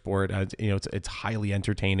motorsport, it's highly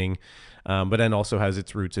entertaining, but then also has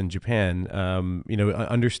its roots in Japan.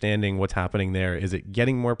 Understanding what's happening there. Is it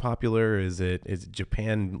getting more popular? Is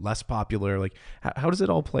Japan less popular? Like, how does it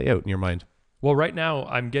all play out in your mind? Well, right now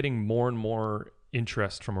I'm getting more and more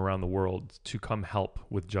interest from around the world to come help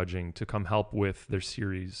with judging, to come help with their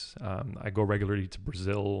series. I go regularly to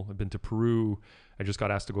Brazil. I've been to Peru. I just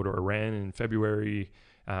got asked to go to Iran in February.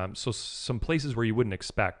 So some places where you wouldn't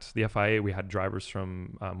expect. The FIA, we had drivers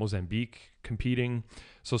from Mozambique competing.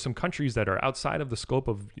 So some countries that are outside of the scope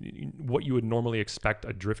of what you would normally expect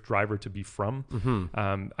a drift driver to be from.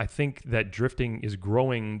 I think that drifting is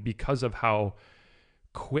growing because of how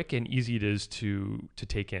quick and easy it is to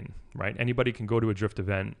take in, right? Anybody can go to a drift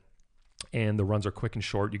event and the runs are quick and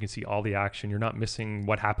short. You can see all the action. You're not missing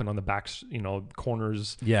what happened on the back,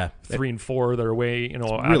 corners 3 and 4 that are way,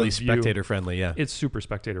 it's really spectator friendly. Yeah. It's super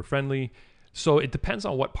spectator friendly. So it depends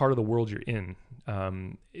on what part of the world you're in.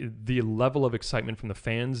 The level of excitement from the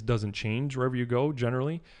fans doesn't change wherever you go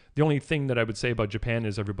generally. The only thing that I would say about Japan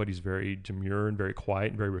is everybody's very demure and very quiet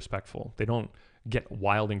and very respectful. They don't get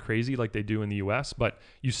wild and crazy like they do in the US, but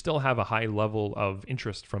you still have a high level of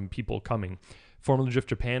interest from people coming. Formula Drift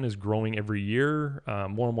Japan is growing every year.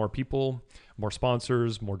 More and more people, more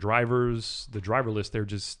sponsors, more drivers. The driver list there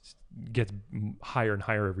just gets higher and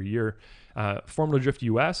higher every year. Formula Drift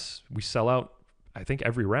US, we sell out, I think,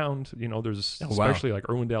 every round. There's especially like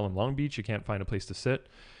Irwindale and Long Beach, you can't find a place to sit.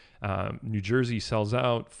 New Jersey sells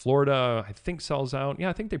out. Florida, I think, sells out. Yeah,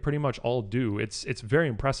 I think they pretty much all do. It's very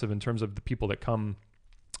impressive in terms of the people that come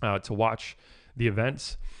to watch the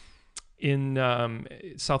events. In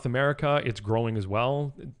South America, it's growing as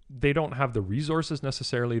well. They don't have the resources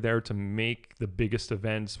necessarily there to make the biggest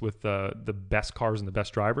events with the best cars and the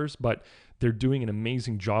best drivers, but they're doing an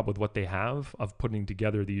amazing job with what they have of putting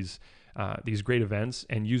together these great events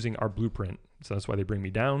and using our blueprint. So that's why they bring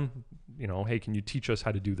me down. Hey, can you teach us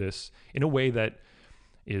how to do this in a way that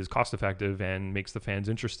is cost effective and makes the fans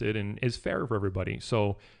interested and is fair for everybody?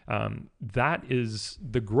 So that is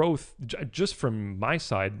the growth just from my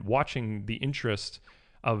side, watching the interest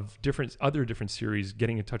of other different series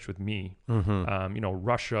getting in touch with me.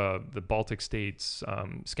 Russia, the Baltic states,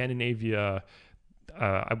 Scandinavia.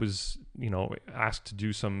 I was, asked to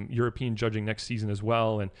do some European judging next season as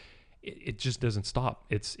well. And it just doesn't stop.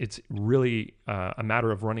 It's really a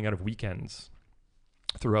matter of running out of weekends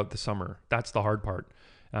throughout the summer. That's the hard part.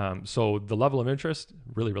 So the level of interest,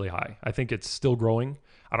 really, really high. I think it's still growing.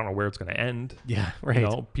 I don't know where it's going to end. Yeah,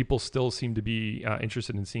 right. People still seem to be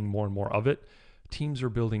interested in seeing more and more of it. Teams are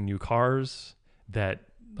building new cars that,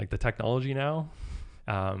 like the technology now,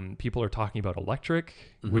 people are talking about electric,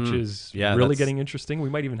 which is really getting interesting. We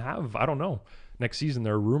might even have, I don't know, next season,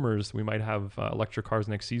 there are rumors we might have electric cars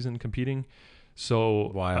next season competing.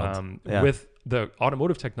 So wild. With the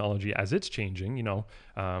automotive technology as it's changing,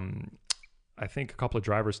 I think a couple of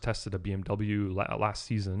drivers tested a BMW last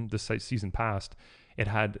season, this season past. It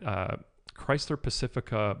had Chrysler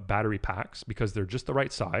Pacifica battery packs because they're just the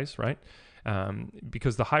right size, right?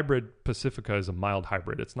 Because the hybrid Pacifica is a mild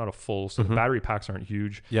hybrid. It's not a full, so the battery packs aren't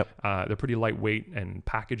huge. Yep. They're pretty lightweight, and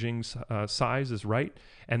packaging size is right.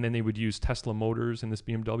 And then they would use Tesla motors in this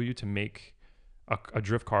BMW to make a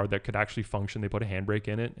drift car that could actually function. They put a handbrake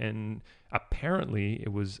in it, and apparently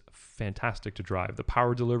it was fantastic to drive. The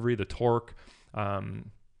power delivery, the torque.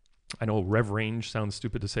 I know rev range sounds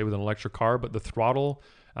stupid to say with an electric car, but the throttle,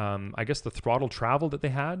 I guess the throttle travel that they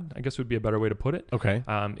had, I guess would be a better way to put it. Okay.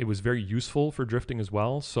 It was very useful for drifting as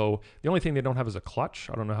well. So the only thing they don't have is a clutch.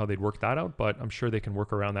 I don't know how they'd work that out, but I'm sure they can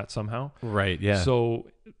work around that somehow. Right. Yeah. So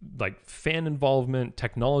like fan involvement,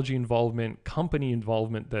 technology involvement, company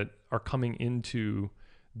involvement that are coming into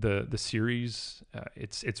the series,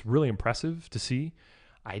 it's really impressive to see.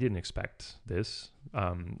 I didn't expect this.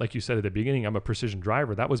 Like you said at the beginning, I'm a precision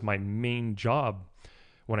driver. That was my main job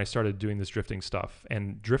when I started doing this drifting stuff.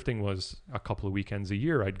 And drifting was a couple of weekends a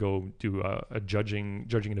year. I'd go do a judging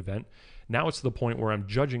an event. Now it's to the point where I'm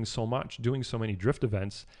judging so much, doing so many drift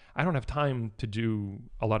events, I don't have time to do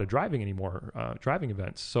a lot of driving anymore, driving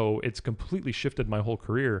events. So it's completely shifted my whole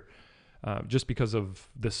career just because of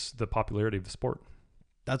the popularity of the sport.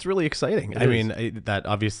 That's really exciting. I mean, that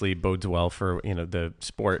obviously bodes well for, the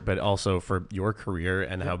sport, but also for your career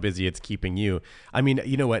and how busy it's keeping you. I mean,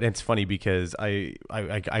 you know what? It's funny because I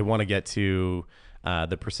want to get to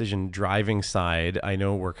the precision driving side. I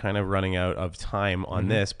know we're kind of running out of time on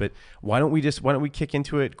this, but why don't we kick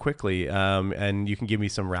into it quickly? And you can give me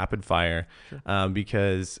some rapid fire,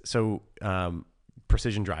 because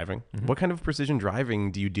precision driving. What kind of precision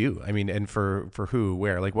driving do you do? I mean, and for who,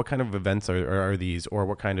 where, like what kind of events are these, or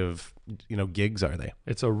what kind of, gigs are they?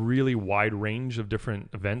 It's a really wide range of different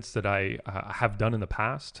events that I have done in the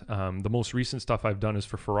past. The most recent stuff I've done is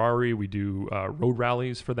for Ferrari. We do road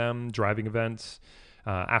rallies for them, driving events.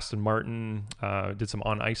 Aston Martin, did some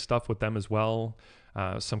on ice stuff with them as well.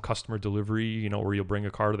 Some customer delivery, where you'll bring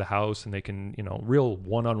a car to the house and they can, real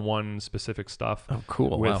one-on-one specific stuff. Oh,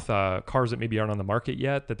 cool. With cars that maybe aren't on the market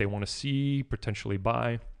yet that they want to see, potentially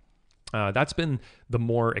buy. That's been the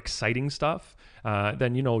more exciting stuff.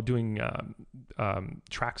 Then, doing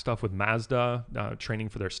track stuff with Mazda, training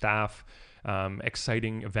for their staff,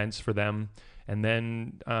 exciting events for them. And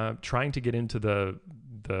then trying to get into the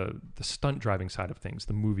stunt driving side of things,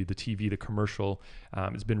 the movie, the TV, the commercial.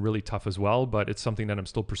 It's been really tough as well, but it's something that I'm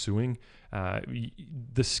still pursuing.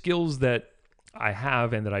 The skills that I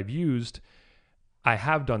have and that I've used, I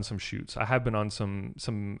have done some shoots. I have been on some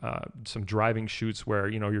driving shoots where,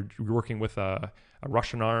 you're working with a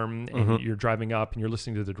Russian arm and you're driving up and you're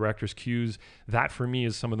listening to the director's cues. That for me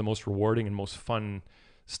is some of the most rewarding and most fun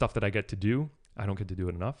stuff that I get to do. I don't get to do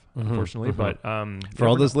it enough, unfortunately, but for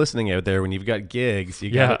all those listening out there, when you've got gigs, you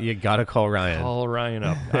gotta call Ryan. Call Ryan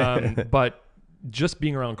up. But just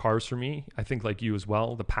being around cars for me, I think like you as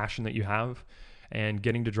well, the passion that you have and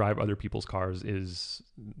getting to drive other people's cars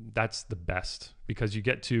that's the best, because you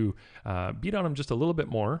get to beat on them just a little bit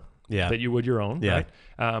more that you would your own, right?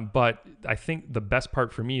 But I think the best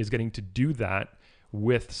part for me is getting to do that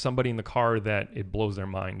with somebody in the car that it blows their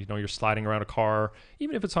mind. You're sliding around a car,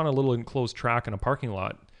 even if it's on a little enclosed track in a parking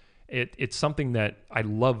lot, it's something that I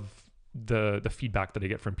love, the feedback that I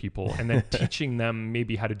get from people, and then teaching them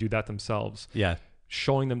maybe how to do that themselves. Yeah.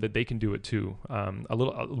 Showing them that they can do it too. A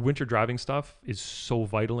little winter driving stuff is so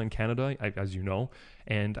vital in Canada, as you know,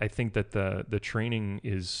 and I think that the training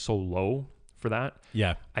is so low for that.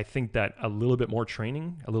 Yeah. I think that a little bit more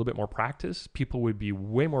training, a little bit more practice, people would be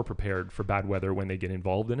way more prepared for bad weather when they get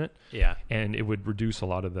involved in it. Yeah. And it would reduce a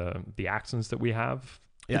lot of the accidents that we have.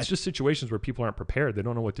 Yeah. It's just situations where people aren't prepared. They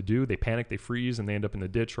don't know what to do. They panic, they freeze, and they end up in the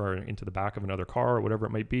ditch or into the back of another car or whatever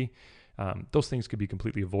it might be. Those things could be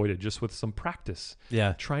completely avoided just with some practice.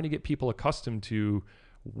 Yeah. Trying to get people accustomed to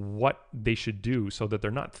what they should do so that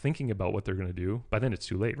they're not thinking about what they're going to do. By then it's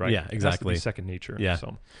too late, right? Yeah, exactly. It has to be second nature. Yeah.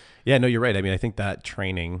 So. Yeah, no, you're right. I mean, I think that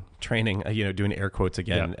training, doing air quotes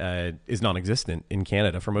again, is non-existent in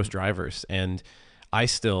Canada for most drivers. And I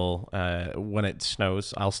still, when it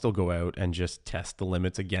snows, I'll still go out and just test the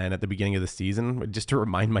limits again at the beginning of the season, just to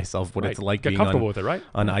remind myself what it's like being comfortable with it, right?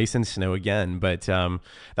 On ice and snow again. But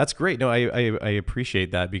that's great. No, I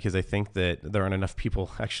appreciate that, because I think that there aren't enough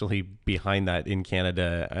people actually behind that in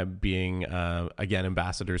Canada, being, again,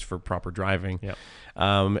 ambassadors for proper driving. Yeah.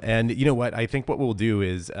 And you know what? I think what we'll do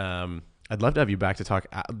is... I'd love to have you back to talk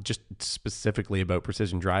just specifically about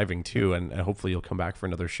precision driving too, and hopefully you'll come back for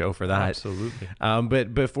another show for that. Absolutely.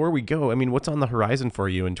 But before we go, I mean, what's on the horizon for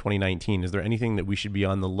you in 2019? Is there anything that we should be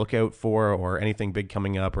on the lookout for, or anything big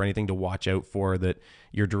coming up, or anything to watch out for that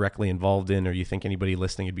you're directly involved in, or you think anybody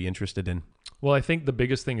listening would be interested in? Well, I think the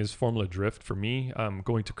biggest thing is Formula Drift for me.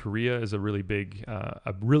 Going to Korea is a really big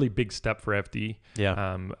step for FD.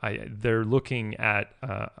 Yeah. They're looking at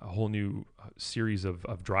a whole new series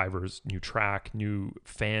of drivers, new track, new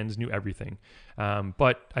fans, new everything.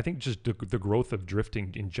 But I think just the growth of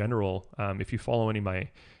drifting in general, if you follow any of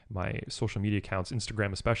my social media accounts,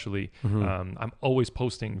 Instagram especially, I'm always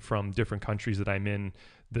posting from different countries that I'm in,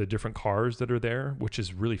 the different cars that are there, which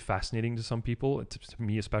is really fascinating to some people, to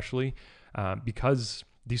me especially, because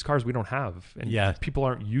these cars we don't have, and people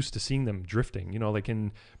aren't used to seeing them drifting. Like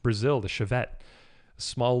in Brazil, the Chevette,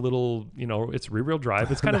 small little, it's rear wheel drive.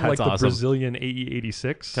 It's kind of like awesome. The Brazilian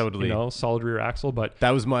AE86, totally, solid rear axle. But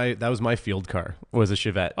that was my field car, was a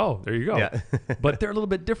Chevette. Oh, there you go. Yeah. But they're a little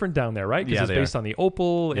bit different down there, right? Because it's based on the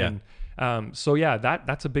Opel. Yeah. And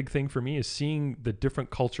that's a big thing for me, is seeing the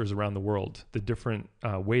different cultures around the world, the different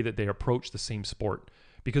way that they approach the same sport.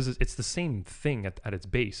 Because it's the same thing at its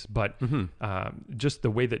base, but just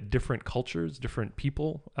the way that different cultures, different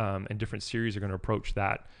people, and different series are going to approach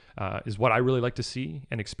that is what I really like to see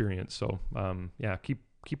and experience. So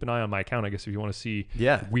keep an eye on my account, I guess, if you want to see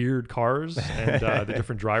weird cars and the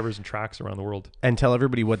different drivers and tracks around the world. And tell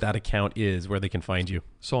everybody what that account is, where they can find you.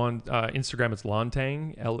 So on Instagram, it's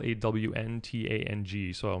Lanteigne,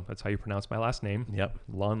 Lawntang. So that's how you pronounce my last name. Yep.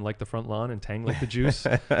 Lawn like the front lawn and tang like the juice.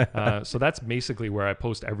 So that's basically where I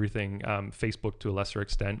post everything. Facebook to a lesser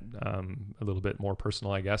extent, a little bit more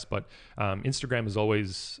personal, I guess. But Instagram is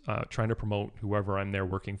always trying to promote whoever I'm there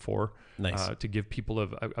working for. Nice. To give people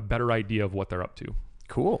a better idea of what they're up to.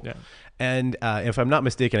 Cool. Yeah. And if I'm not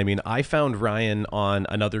mistaken, I mean, I found Ryan on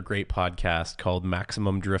another great podcast called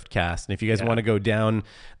Maximum Driftcast. And if you guys want to go down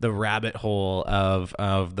the rabbit hole of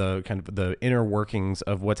the kind of the inner workings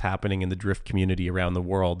of what's happening in the drift community around the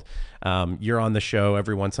world, you're on the show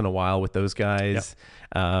every once in a while with those guys.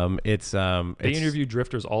 Yep. They interview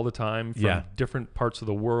drifters all the time from different parts of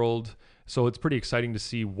the world. So it's pretty exciting to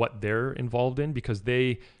see what they're involved in, because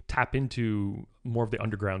they tap into more of the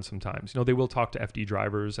underground sometimes. They will talk to FD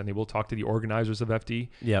drivers and they will talk to the organizers of FD.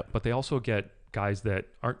 Yep. But they also get guys that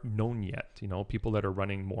aren't known yet, people that are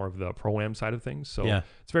running more of the Pro-Am side of things. So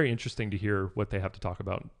it's very interesting to hear what they have to talk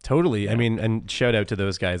about. Totally. Yeah. I mean, and shout out to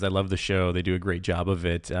those guys. I love the show. They do a great job of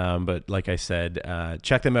it. But like I said,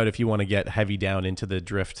 check them out if you want to get heavy down into the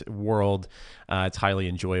drift world. It's highly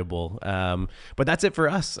enjoyable. But that's it for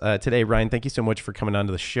us today. Ryan, thank you so much for coming on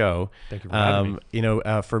to the show. Thank you for having me.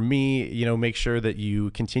 For me, make sure that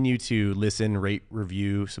you continue to listen, rate,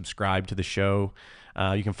 review, subscribe to the show.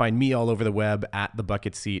 You can find me all over the web at The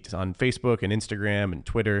Bucket Seat on Facebook and Instagram and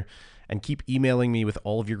Twitter. And keep emailing me with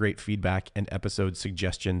all of your great feedback and episode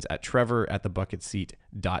suggestions at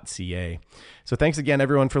trevor@thebucketseat.ca. So thanks again,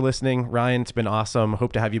 everyone, for listening. Ryan, it's been awesome.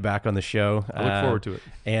 Hope to have you back on the show. I look forward to it.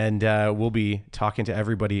 And we'll be talking to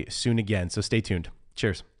everybody soon again. So stay tuned.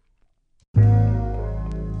 Cheers.